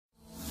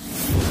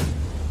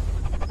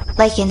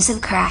like, and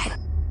subscribe.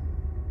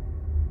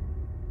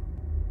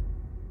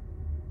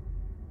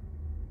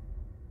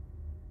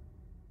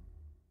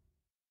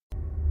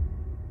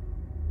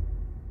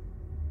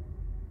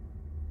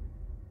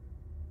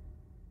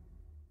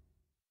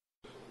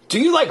 Do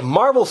you like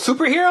Marvel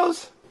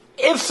superheroes?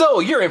 If so,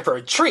 you're in for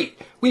a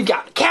treat. We've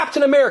got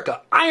Captain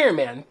America, Iron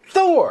Man,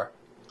 Thor,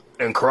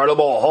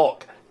 Incredible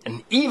Hulk,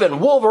 and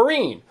even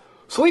Wolverine.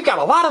 So we've got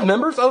a lot of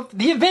members of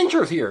the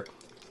Avengers here,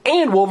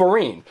 and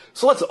Wolverine.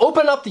 So let's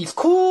open up these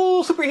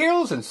cool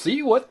superheroes and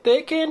see what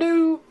they can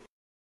do.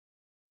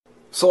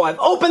 So I've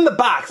opened the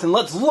box and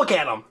let's look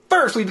at them.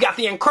 First, we've got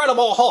the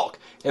Incredible Hulk.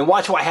 And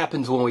watch what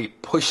happens when we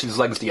push his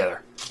legs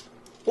together.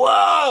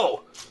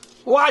 Whoa!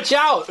 Watch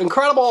out!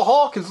 Incredible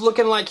Hulk is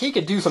looking like he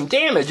could do some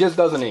damage,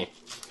 doesn't he?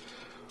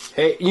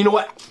 Hey, you know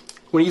what?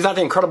 When he's not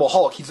the Incredible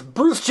Hulk, he's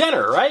Bruce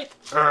Jenner, right?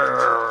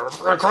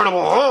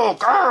 Incredible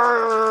Hulk!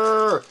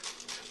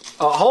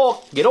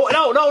 Hulk, get away!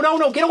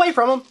 No! Get away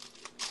from him!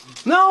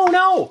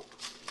 No!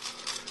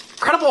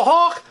 Incredible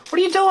Hulk, what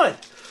are you doing?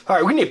 All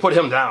right, we need to put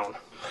him down.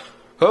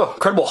 Oh,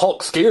 Incredible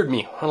Hulk scared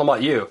me. I don't know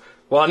about you.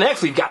 Well,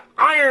 next we've got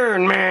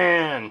Iron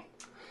Man,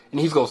 and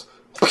he goes,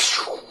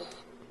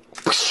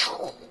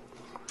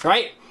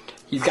 right?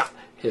 He's got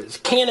his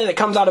cannon that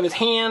comes out of his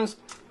hands.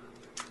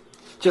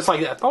 Just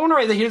like that. I wonder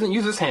why he doesn't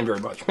use his hand very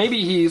much.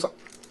 Maybe he's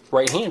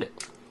right-handed.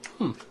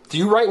 Do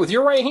you write with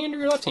your right hand or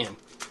your left hand?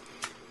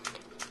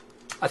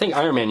 I think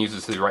Iron Man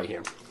uses his right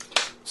hand.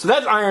 So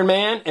that's Iron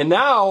Man, and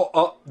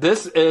now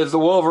this is the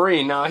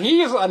Wolverine. Now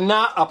he's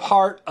not a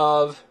part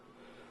of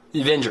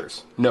the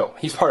Avengers. No,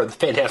 he's part of the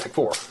Fantastic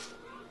Four.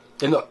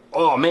 And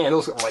oh man,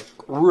 those are like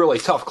really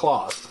tough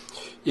claws.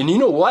 And you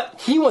know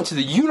what? He went to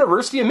the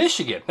University of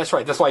Michigan. That's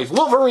right. That's why he's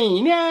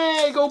Wolverine.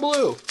 Yay, go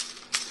blue.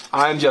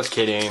 I'm just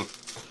kidding.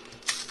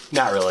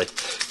 Not really.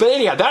 But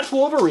anyhow, that's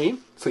Wolverine.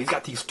 So he's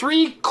got these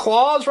 3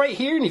 claws right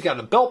here, and he's got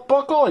a belt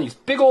buckle, and these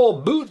big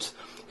old boots.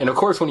 And of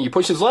course, when you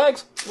push his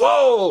legs,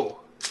 whoa!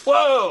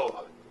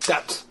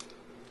 That's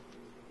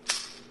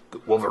the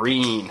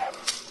Wolverine.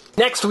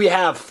 Next, we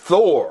have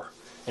Thor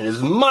and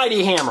his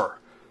mighty hammer.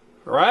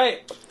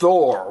 Right?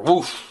 Thor.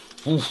 Woof.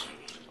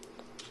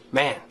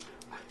 Man.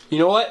 You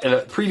know what? In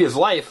a previous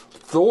life,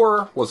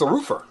 Thor was a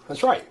roofer.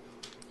 That's right.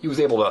 He was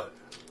able to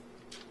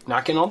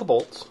knock in all the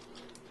bolts.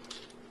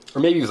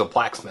 Or maybe he was a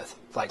blacksmith,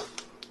 like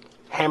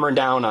hammering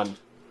down on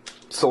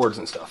swords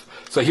and stuff.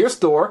 So here's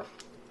Thor.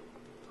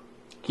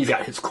 He's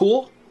got his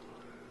cool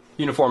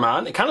uniform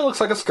on. It kind of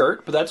looks like a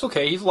skirt, but that's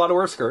okay. He's allowed to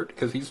wear a skirt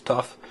because he's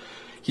tough.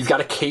 He's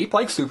got a cape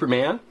like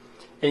Superman.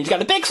 And he's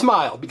got a big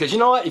smile because you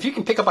know what? If you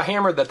can pick up a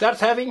hammer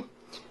that's heavy,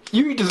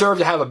 you deserve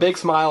to have a big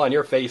smile on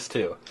your face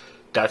too.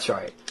 That's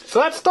right. So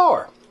that's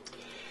Thor.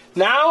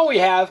 Now we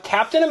have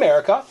Captain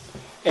America.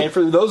 And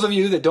for those of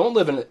you that don't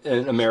live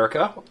in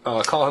America,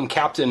 call him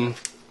Captain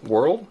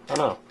World. I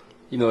don't know.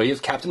 You know, he is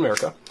Captain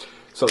America.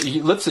 So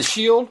he lifts a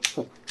shield.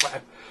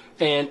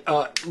 And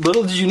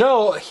little did you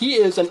know, he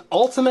is an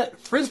ultimate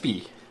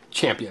Frisbee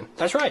champion.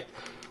 That's right.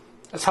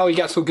 That's how he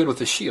got so good with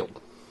the shield.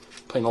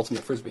 Playing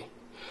ultimate Frisbee.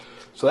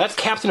 So that's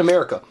Captain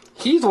America.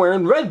 He's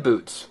wearing red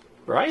boots.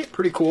 Right?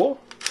 Pretty cool.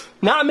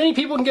 Not many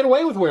people can get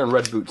away with wearing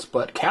red boots,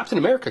 but Captain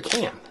America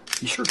can.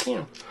 He sure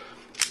can.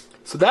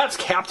 So that's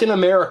Captain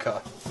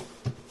America.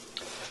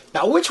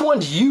 Now, which one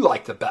do you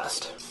like the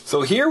best?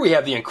 So here we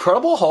have the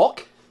Incredible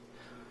Hulk.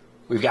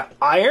 We've got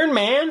Iron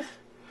Man.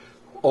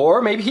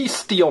 Or maybe he's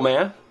Steel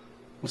Man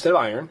instead of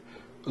Iron.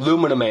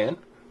 Aluminum Man.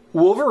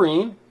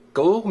 Wolverine.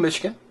 Go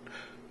Michigan.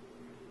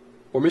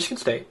 Or Michigan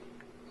State.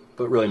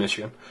 But really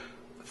Michigan.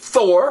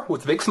 Thor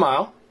with a big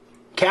smile.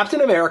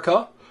 Captain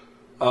America.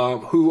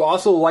 Who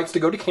also likes to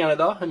go to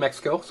Canada and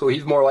Mexico. So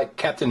he's more like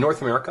Captain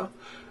North America.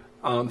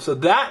 So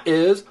that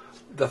is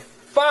the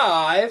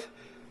 5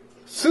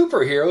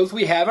 superheroes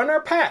we have in our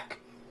pack.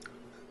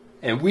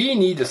 And we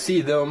need to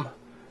see them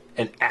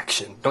in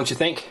action, don't you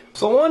think?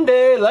 So one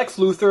day, Lex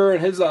Luthor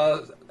and his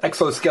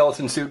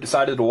exoskeleton suit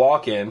decided to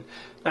walk in.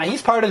 Now,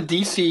 he's part of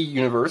the DC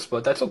universe,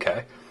 but that's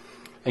okay.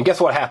 And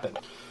guess what happened?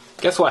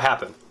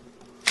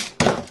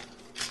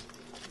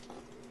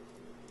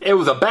 It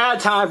was a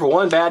bad time for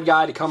one bad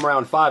guy to come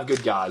around 5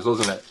 good guys,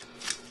 wasn't it?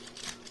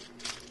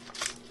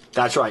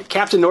 That's right.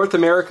 Captain North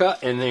America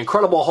and the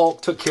Incredible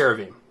Hulk took care of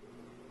him.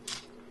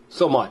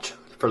 So much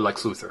for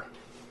Lex Luthor.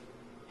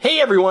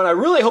 Hey everyone, I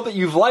really hope that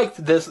you've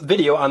liked this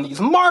video on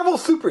these Marvel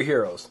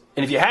superheroes.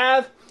 And if you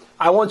have,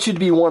 I want you to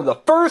be one of the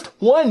first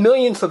 1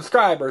 million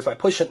subscribers by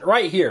pushing it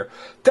right here.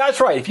 That's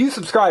right, if you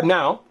subscribe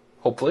now,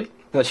 hopefully,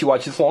 unless you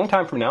watch this a long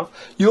time from now,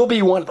 you'll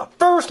be one of the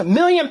first 1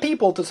 million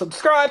people to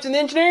subscribe to the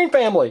engineering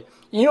family.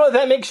 You know what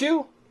that makes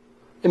you?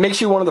 It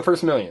makes you one of the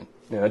first 1 million.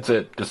 Yeah, that's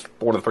it. Just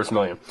one of the first 1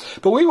 million.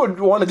 But we would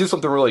want to do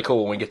something really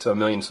cool when we get to 1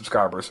 million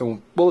subscribers.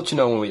 So we'll let you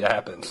know when that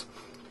happens.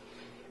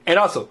 And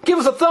also, give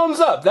us a thumbs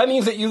up. That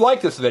means that you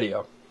like this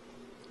video.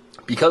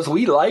 Because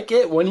we like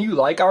it when you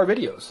like our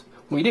videos.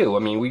 We do. I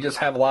mean, we just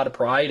have a lot of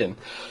pride and,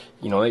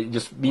 you know, it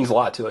just means a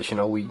lot to us. You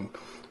know,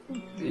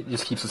 it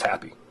just keeps us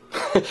happy.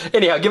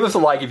 Anyhow, give us a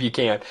like if you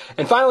can.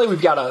 And finally,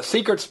 we've got a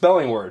secret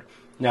spelling word.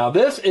 Now,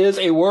 this is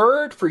a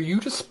word for you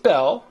to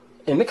spell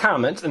in the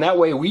comments, and that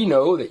way we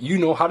know that you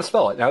know how to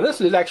spell it. Now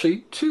this is actually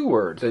 2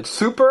 words. It's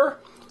super,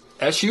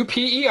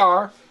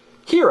 S-U-P-E-R,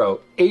 hero,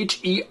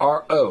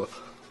 H-E-R-O,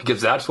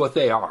 because that's what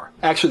they are.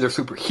 Actually, they're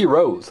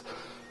superheroes,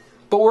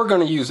 but we're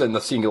going to use it in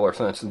the singular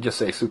sense and just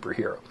say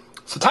superhero.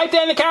 So type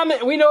that in the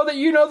comment, and we know that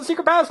you know the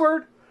secret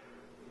password.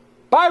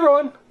 Bye,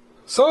 everyone.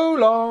 So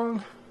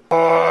long.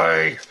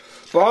 Bye.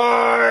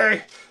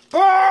 Bye.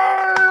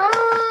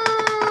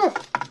 Bye.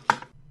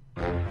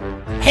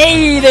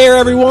 Hey there,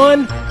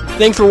 everyone.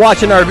 Thanks for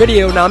watching our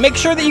video. Now make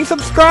sure that you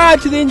subscribe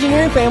to the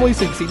engineering family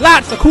so you can see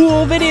lots of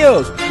cool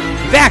videos.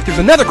 In fact, there's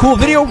another cool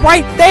video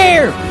right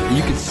there.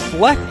 You can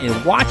select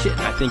and watch it,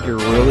 and I think you're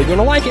really going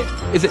to like it.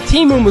 Is it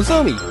Team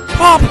Umizoomi,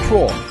 Paw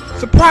Patrol,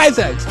 Surprise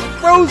Eggs,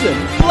 Frozen,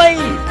 Blade,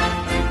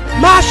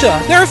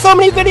 Masha? There are so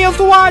many videos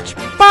to watch.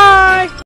 Bye!